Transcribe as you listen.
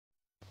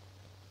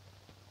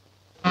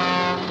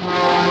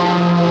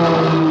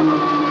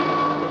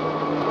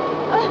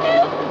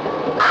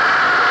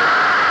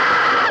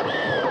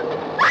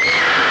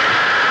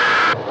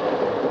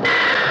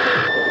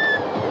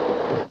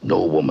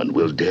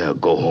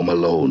go home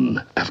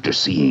alone after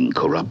seeing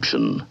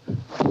corruption.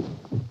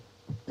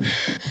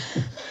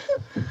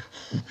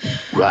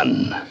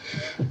 Run.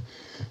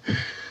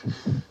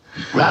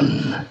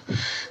 Run.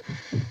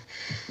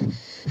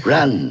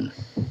 Run.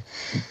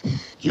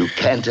 You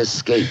can't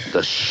escape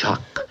the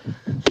shock,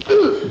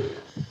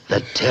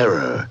 the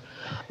terror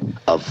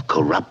of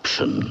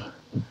corruption.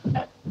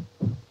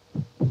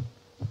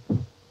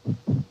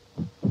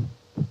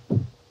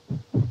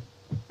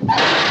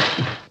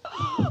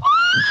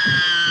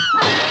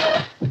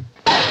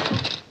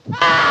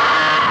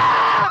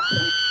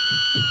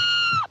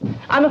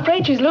 I'm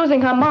afraid she's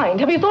losing her mind.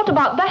 Have you thought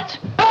about that?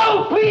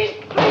 Oh, please,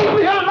 leave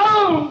me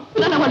alone!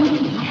 No,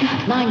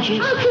 mind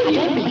you, I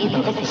don't believe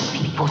in the things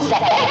people say.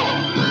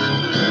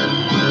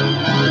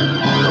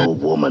 No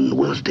woman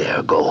will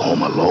dare go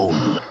home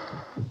alone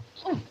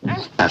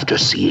after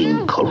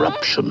seeing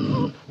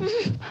corruption.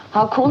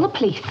 I'll call the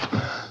police.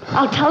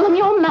 I'll tell them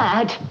you're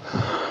mad.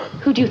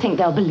 Who do you think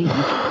they'll believe?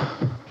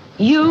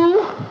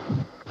 You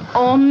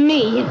or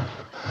me?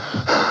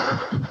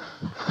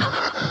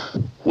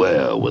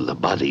 Where will the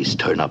bodies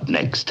turn up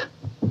next?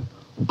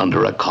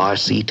 Under a car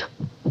seat?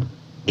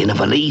 In a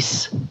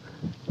valise?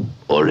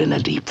 Or in a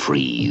deep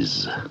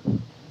freeze?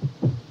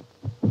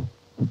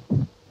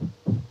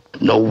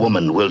 No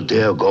woman will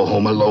dare go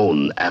home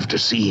alone after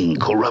seeing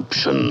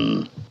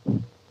corruption.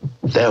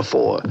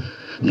 Therefore,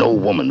 no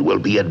woman will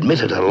be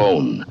admitted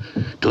alone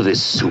to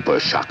this super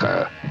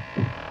shocker.